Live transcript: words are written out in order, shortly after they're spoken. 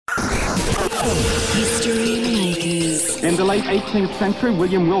History Makers. In the late 18th century,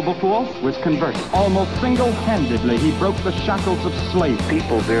 William Wilberforce was converted. Almost single-handedly, he broke the shackles of slavery.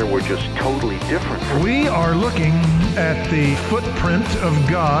 People there were just totally different. We are looking at the footprint of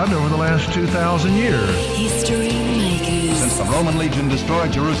God over the last 2,000 years. History Makers. Since the Roman legion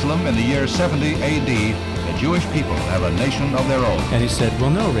destroyed Jerusalem in the year 70 A.D., the Jewish people have a nation of their own. And he said, well,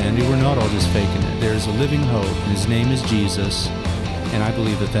 no, Randy, we're not all just faking it. There's a living hope, and his name is Jesus, and I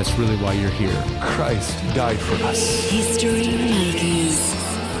believe that that's really why you're here. Christ died for us. History Makers.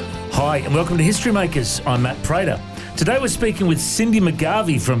 Hi, and welcome to History Makers. I'm Matt Prater. Today we're speaking with Cindy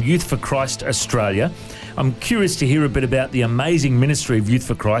McGarvey from Youth for Christ Australia. I'm curious to hear a bit about the amazing ministry of Youth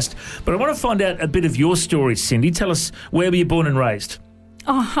for Christ, but I want to find out a bit of your story, Cindy. Tell us, where were you born and raised?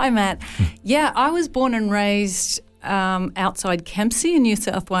 Oh, hi, Matt. Yeah, I was born and raised outside Kempsey in New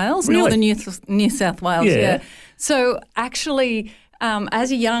South Wales, Really? northern New South Wales, Yeah. yeah. So actually,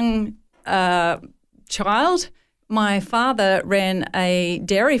 as a young child, my father ran a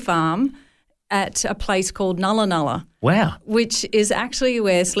dairy farm at a place called Nulla Nulla, Wow. which is actually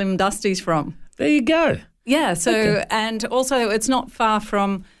where Slim Dusty's from. There you go. Yeah, so, Okay. and also it's not far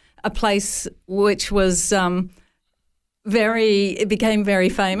from a place which was it became very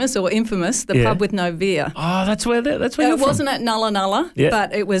famous or infamous, the Yeah. pub with no beer. Oh, that's where you're It wasn't at Nulla Nulla, Yeah.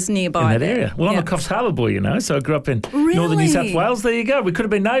 but it was nearby. from. In that there. area. Well, I'm Yeah. a Coffs Harbour boy, so I grew up in northern New South Really? Wales. There you go. We could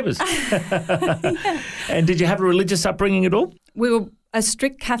have been neighbours. And did you have a religious upbringing at all? We were a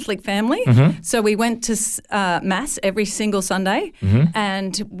strict Catholic family, so we went to Mass every single Sunday,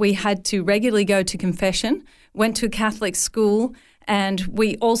 and we had to regularly go to confession, went to a Catholic school, and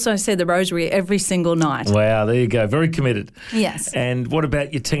we also said the rosary every single night. Wow, there you go. Very committed. Yes. And what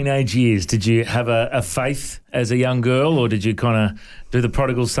about your teenage years? Did you have a faith as a young girl, or did you kind of do the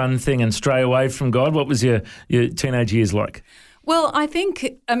prodigal son thing and stray away from God? What was your teenage years like? Well, I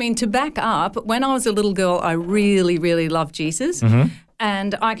think, to back up, when I was a little girl, I really, really loved Jesus.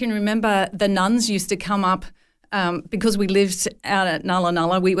 And I can remember the nuns used to come up because we lived out at Nulla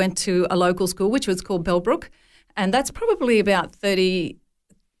Nulla. We went to a local school, which was called Bellbrook. And that's probably about a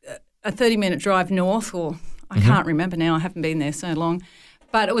 30-minute drive north, or I can't remember now. I haven't been there so long.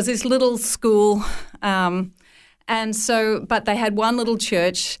 But it was this little school. But they had one little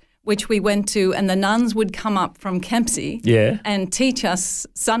church which we went to, and the nuns would come up from Kempsey and teach us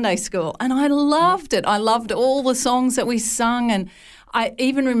Sunday school. And I loved it. I loved all the songs that we sung, and I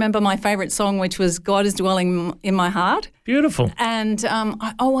even remember my favourite song, which was God is Dwelling in My Heart. Beautiful. And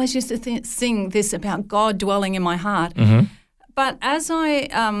I always used to sing this about God dwelling in my heart. But as I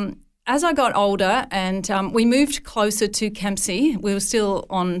got older and we moved closer to Kempsey, we were still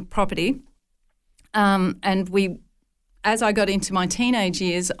on property, as I got into my teenage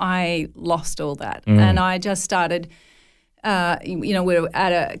years, I lost all that. And I just started, we were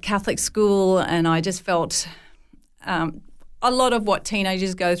at a Catholic school, and I just felt a lot of what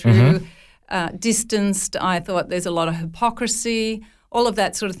teenagers go through, distanced. I thought there's a lot of hypocrisy, all of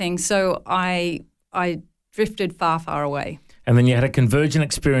that sort of thing. So I drifted far, far away. And then you had a conversion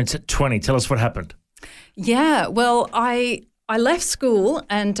experience at 20. Tell us what happened. Yeah, well, I left school,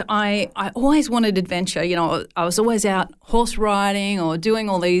 and I always wanted adventure. I was always out horse riding or doing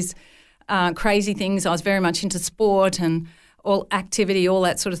all these crazy things. I was very much into sport and all activity, all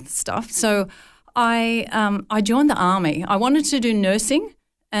that sort of stuff. So I joined the army. I wanted to do nursing,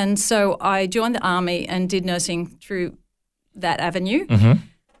 and so I joined the army and did nursing through that avenue.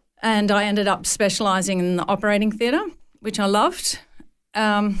 And I ended up specialising in the operating theatre, which I loved.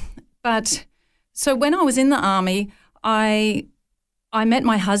 But so when I was in the army, I met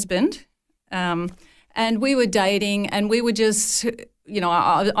my husband, and we were dating, and we were just,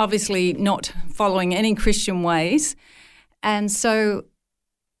 obviously not following any Christian ways. And so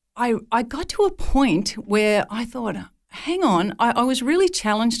I got to a point where I thought, hang on, I was really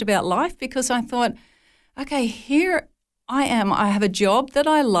challenged about life, because I thought, okay, here I am. I have a job that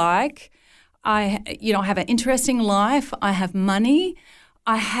I like. I have an interesting life. I have money.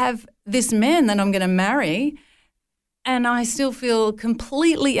 I have this man that I'm going to marry, and I still feel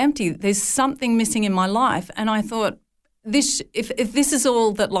completely empty. There's something missing in my life. And I thought, if this is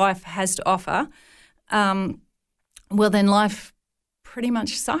all that life has to offer, well, then life pretty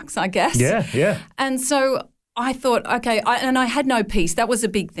much sucks, I guess. Yeah. And so I thought, okay, I had no peace. That was a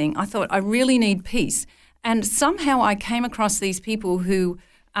big thing. I thought, I really need peace. And somehow I came across these people who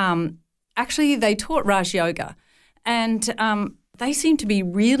actually they taught Raj Yoga, and they seemed to be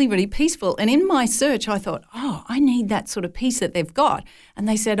really, really peaceful. And in my search, I thought, I need that sort of peace that they've got. And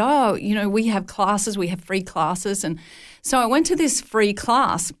they said, we have classes, we have free classes. And so I went to this free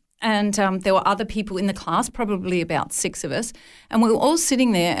class, And there were other people in the class, probably about 6 of us, and we were all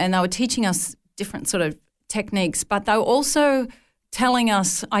sitting there and they were teaching us different sort of techniques, but they were also telling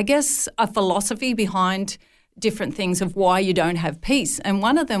us, I guess, a philosophy behind different things of why you don't have peace. And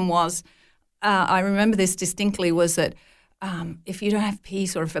one of them was, I remember this distinctly, was that if you don't have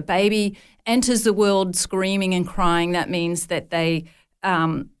peace, or if a baby enters the world screaming and crying, that means that they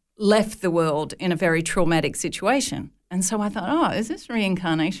left the world in a very traumatic situation. And so I thought, oh, is this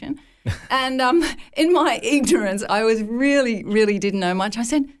reincarnation? And in my ignorance, I was really, really didn't know much. I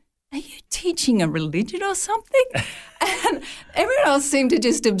said, are you teaching a religion or something? And everyone else seemed to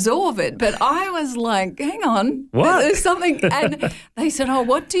just absorb it. But I was like, hang on. What? There's something. And they said, oh,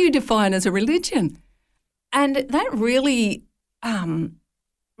 what do you define as a religion? And that really,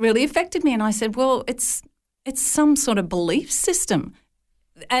 really affected me. And I said, well, it's some sort of belief system.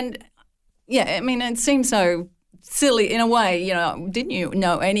 And, yeah, I mean, it seems so silly in a way, you know, didn't you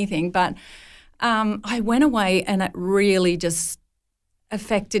know anything? But I went away and it really just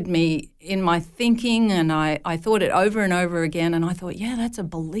affected me in my thinking, and I thought it over and over again, and I thought, yeah, that's a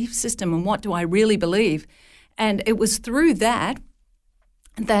belief system, and what do I really believe? And it was through that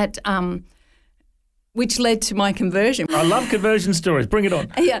which led to my conversion. I love conversion stories. Bring it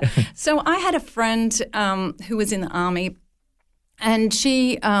on. Yeah. So I had a friend who was in the army, and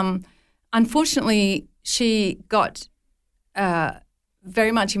she, unfortunately, she got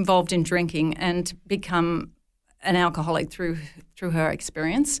very much involved in drinking and become an alcoholic through her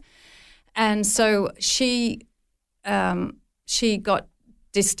experience. And so she got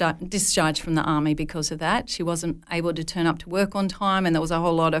discharged from the army because of that. She wasn't able to turn up to work on time, and there was a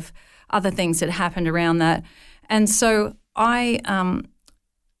whole lot of other things that happened around that. And so I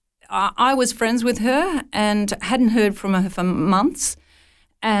was friends with her and hadn't heard from her for months.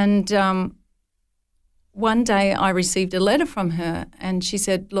 And one day I received a letter from her, and she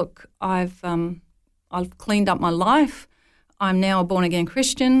said, look, I've cleaned up my life. I'm now a born-again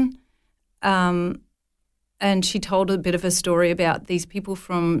Christian. And she told a bit of a story about these people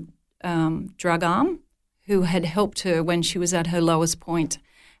from Drug Arm who had helped her when she was at her lowest point.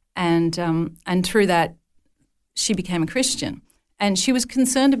 And through that, she became a Christian. And she was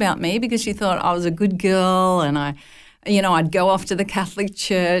concerned about me because she thought I was a good girl and I'd go off to the Catholic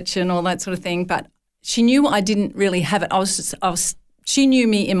Church and all that sort of thing. But she knew I didn't really have it. She knew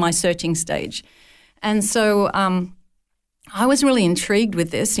me in my searching stage. And so I was really intrigued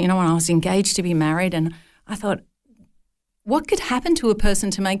with this, when I was engaged to be married, and I thought, what could happen to a person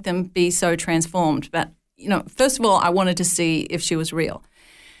to make them be so transformed? But, first of all, I wanted to see if she was real.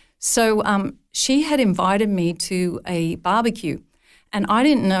 So she had invited me to a barbecue, and I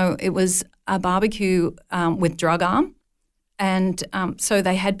didn't know it was a barbecue with Drug Arm. And so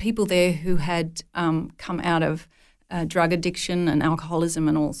they had people there who had come out of drug addiction and alcoholism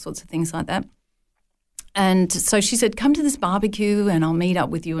and all sorts of things like that. And so she said, come to this barbecue and I'll meet up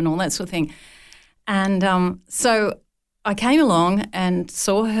with you and all that sort of thing. And so I came along and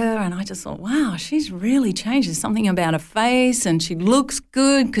saw her, and I just thought, wow, she's really changed. There's something about her face, and she looks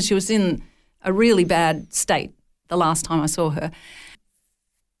good because she was in a really bad state the last time I saw her.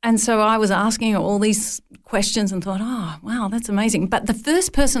 And so I was asking her all these questions and thought, oh, wow, that's amazing. But the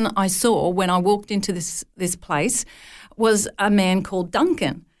first person I saw when I walked into this place was a man called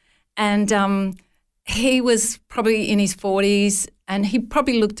Duncan. And he was probably in his 40s, and he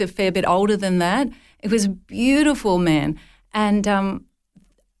probably looked a fair bit older than that. It was a beautiful man. And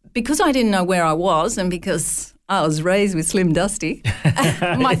because I didn't know where I was, and because I was raised with Slim Dusty,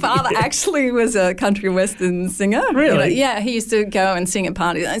 my father actually was a country western singer. Really? Yeah, he used to go and sing at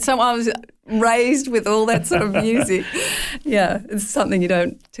parties. And so I was raised with all that sort of music. Yeah, it's something you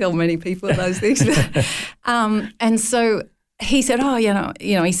don't tell many people, those things. And so he said, oh,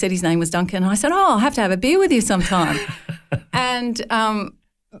 he said his name was Duncan. And I said, oh, I'll have to have a beer with you sometime. And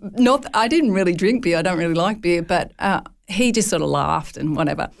I didn't really drink beer. I don't really like beer, but he just sort of laughed and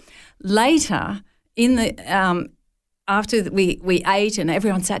whatever. Later, after we ate and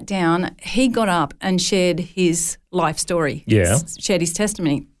everyone sat down, he got up and shared his life story. Yeah. Shared his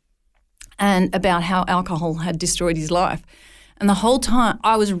testimony and about how alcohol had destroyed his life. And the whole time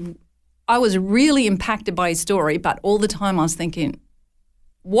I was really impacted by his story, but all the time I was thinking,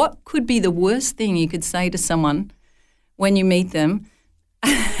 what could be the worst thing you could say to someone when you meet them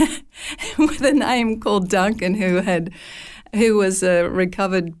with a name called Duncan who was a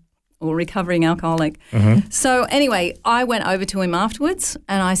recovering alcoholic. Mm-hmm. So anyway, I went over to him afterwards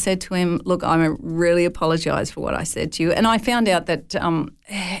and I said to him, look, I really apologise for what I said to you. And I found out that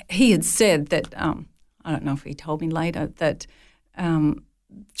he had said that, I don't know if he told me later, that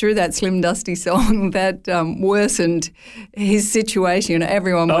through that Slim Dusty song that worsened his situation. You know,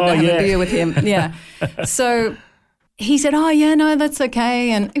 everyone wanted to have a beer with him. Yeah. So he said, oh, yeah, no, that's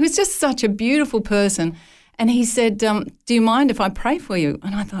okay. And he was just such a beautiful person. And he said, do you mind if I pray for you?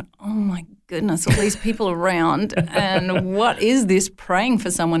 And I thought, oh, my goodness, all these people around, and what is this praying for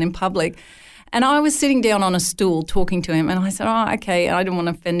someone in public? And I was sitting down on a stool talking to him, and I said, oh, okay, I didn't want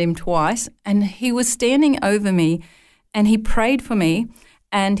to offend him twice. And he was standing over me, and he prayed for me,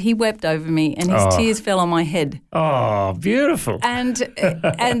 and he wept over me, and his tears fell on my head. Oh, beautiful. And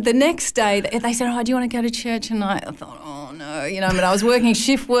the next day, they said, oh, do you want to go to church? And I thought, oh, no, you know, but I was working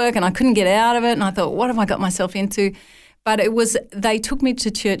shift work, and I couldn't get out of it, and I thought, what have I got myself into? But they took me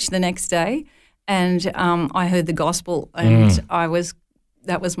to church the next day, and I heard the gospel, and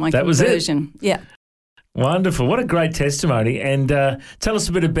that was my conversion. Was it? Yeah. Wonderful. What a great testimony. And tell us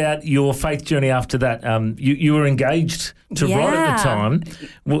a bit about your faith journey after that. You were engaged to Rod at the time.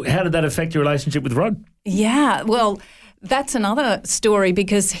 Well, how did that affect your relationship with Rod? Yeah, well, that's another story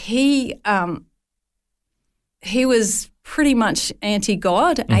because he was pretty much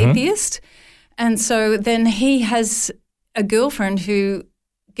anti-God, atheist. And so then he has a girlfriend who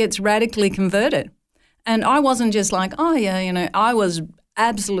gets radically converted. And I wasn't just like, oh, yeah, you know, I was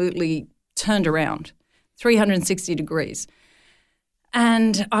absolutely turned around 360 degrees.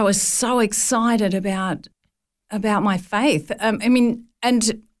 And I was so excited about my faith. I mean,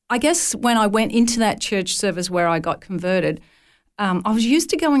 and I guess when I went into that church service where I got converted, I was used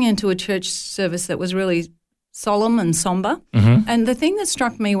to going into a church service that was really solemn and somber. And the thing that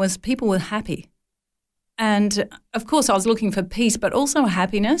struck me was people were happy. And, of course, I was looking for peace, but also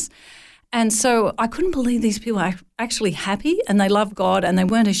happiness. And so I couldn't believe these people are actually happy and they love God and they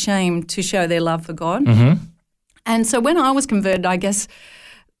weren't ashamed to show their love for God. And so when I was converted, I guess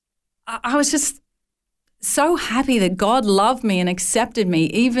I was just so happy that God loved me and accepted me,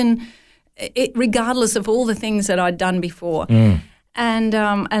 even regardless of all the things that I'd done before. And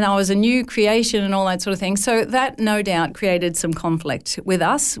I was a new creation and all that sort of thing. So that no doubt created some conflict with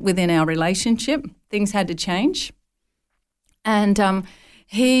us within our relationship. Things had to change. And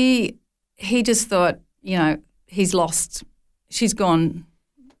he just thought, you know, he's lost. She's gone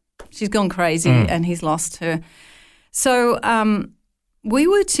crazy and he's lost her. So we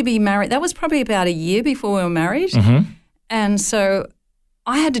were to be married. That was probably about a year before we were married. And so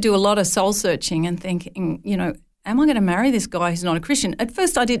I had to do a lot of soul searching and thinking, you know, am I going to marry this guy who's not a Christian? At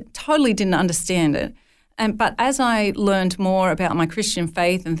first I totally didn't understand it. But as I learned more about my Christian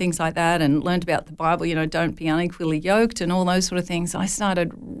faith and things like that and learned about the Bible, you know, don't be unequally yoked and all those sort of things, I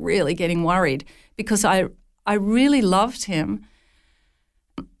started really getting worried because I really loved him.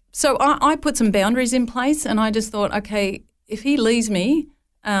 So I put some boundaries in place and I just thought, okay, if he leaves me,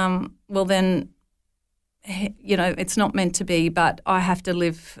 well then, you know, it's not meant to be, but I have to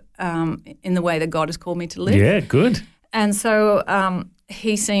live in the way that God has called me to live. Yeah, good. And so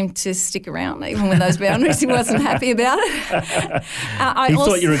he seemed to stick around even with those boundaries. He wasn't happy about it. He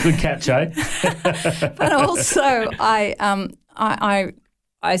thought you were a good catch, eh? But also I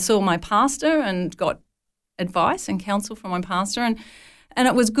saw my pastor and got advice and counsel from my pastor and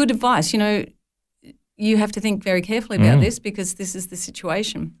it was good advice. You know, you have to think very carefully about this because this is the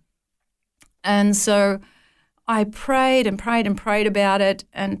situation. And so I prayed and prayed and prayed about it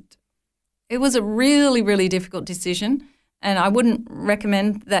and it was a really, really difficult decision. And I wouldn't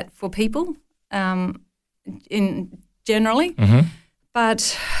recommend that for people generally.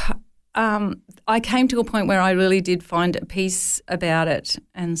 But I came to a point where I really did find a peace about it.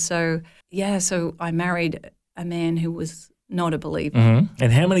 And so, so I married a man who was not a believer.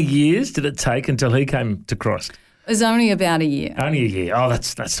 And how many years did it take until he came to Christ? It was only about a year. Only a year. Oh,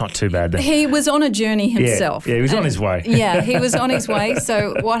 that's not too bad then. He was on a journey himself. Yeah, he was on his way. He was on his way.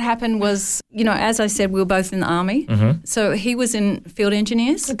 So what happened was, you know, as I said, we were both in the army. So he was in field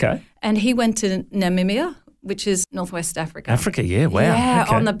engineers. Okay. And he went to Namibia, which is Northwest Africa. Africa, yeah, wow. Yeah,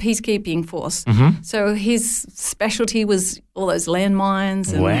 okay. on the peacekeeping force. So his specialty was all those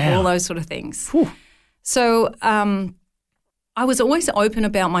landmines and all those sort of things. Whew. So I was always open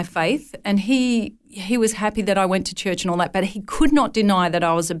about my faith and he was happy that I went to church and all that, but he could not deny that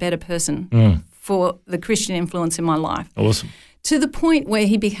I was a better person for the Christian influence in my life. Awesome. To the point where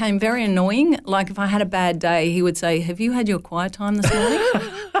he became very annoying. Like if I had a bad day, he would say, have you had your quiet time this morning?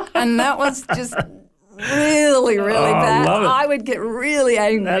 And that was just really, really bad. I love it. I would get really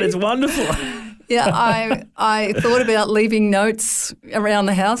angry. That is wonderful. Yeah, I thought about leaving notes around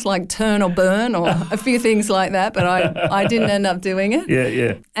the house like turn or burn or a few things like that, but I didn't end up doing it.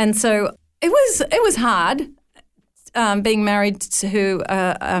 Yeah. And so it was hard being married to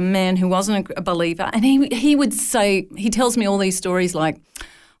a man who wasn't a believer, and he would say, he tells me all these stories like,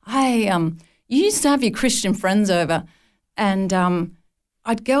 "Hey, you used to have your Christian friends over, and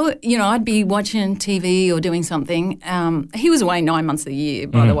I'd go, I'd be watching TV or doing something." He was away 9 months of the year,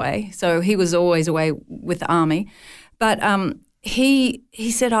 by the way, so he was always away with the army, but he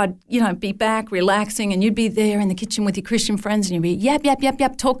said I'd be back relaxing, and you'd be there in the kitchen with your Christian friends, and you'd be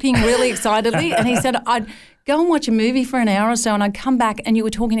yap talking really excitedly, and he said I'd go and watch a movie for an hour or so, and I'd come back and you were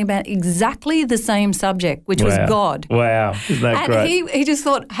talking about exactly the same subject, which was God. Wow, isn't that great? And he just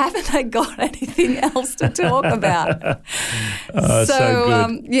thought, haven't they got anything else to talk about?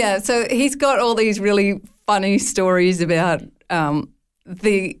 So good. So he's got all these really funny stories about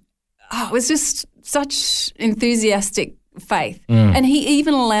it was just such enthusiastic faith. And he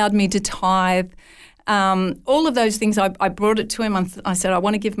even allowed me to tithe. All of those things, I brought it to him. I said, I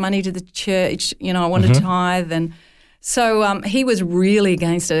want to give money to the church. I want to tithe. And so he was really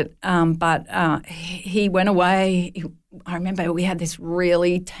against it. But he went away. I remember we had this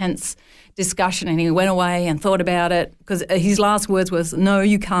really tense discussion, and he went away and thought about it, because his last words was, "No,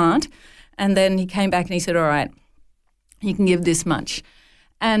 you can't." And then he came back and he said, "All right, you can give this much."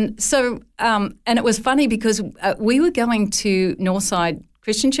 And so, and it was funny because we were going to Northside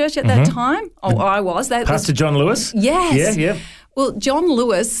Christian Church at that time. Oh, I was. Pastor John Lewis? Yes. Yeah. Well, John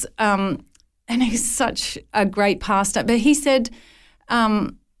Lewis, and he's such a great pastor, but he said,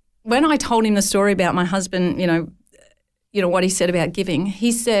 when I told him the story about my husband, what he said about giving,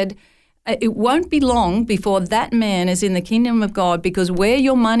 he said, it won't be long before that man is in the kingdom of God, because where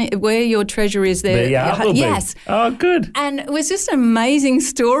your treasure is, there your heart will be. Oh, good. And it was just an amazing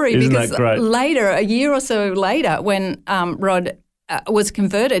story. Isn't because that great? Later, a year or so later, when Rod was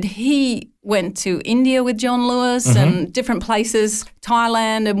converted, he went to India with John Lewis and different places,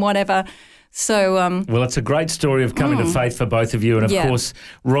 Thailand and whatever. So, well, it's a great story of coming to faith for both of you. And, of course,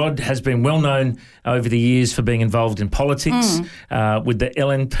 Rod has been well known over the years for being involved in politics with the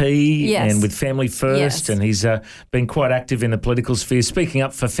LNP and with Family First. And he's been quite active in the political sphere, speaking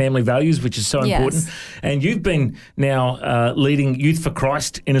up for family values, which is so important. And you've been now leading Youth for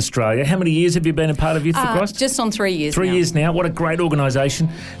Christ in Australia. How many years have you been a part of Youth for Christ? Just on 3 years 3 years now. What a great organisation.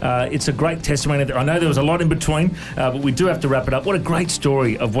 It's a great testimony. I know there was a lot in between, but we do have to wrap it up. What a great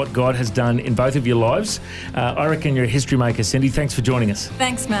story of what God has done in both of your lives. I reckon you're a history maker, Cindy. Thanks for joining us.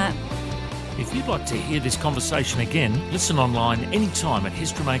 Thanks, Matt. If you'd like to hear this conversation again, listen online anytime at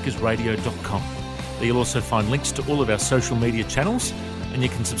historymakersradio.com. There you'll also find links to all of our social media channels, and you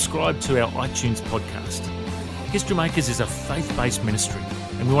can subscribe to our iTunes podcast. History Makers is a faith-based ministry,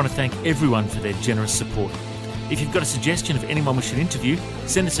 and we want to thank everyone for their generous support. If you've got a suggestion of anyone we should interview,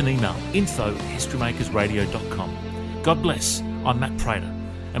 send us an email, info@historymakersradio.com. God bless. I'm Matt Prater.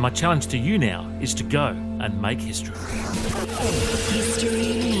 And my challenge to you now is to go and make history.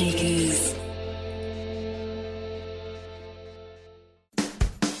 History Makers.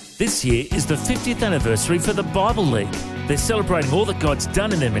 This year is the 50th anniversary for the Bible League. They're celebrating all that God's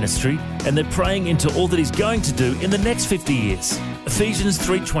done in their ministry, and they're praying into all that He's going to do in the next 50 years. Ephesians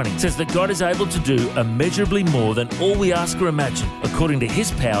 3:20 says that God is able to do immeasurably more than all we ask or imagine, according to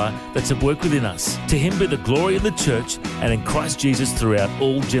His power that's at work within us. To Him be the glory in the church and in Christ Jesus throughout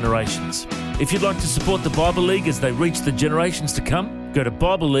all generations. If you'd like to support the Bible League as they reach the generations to come, go to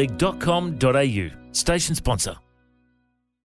bibleleague.com.au. Station sponsor.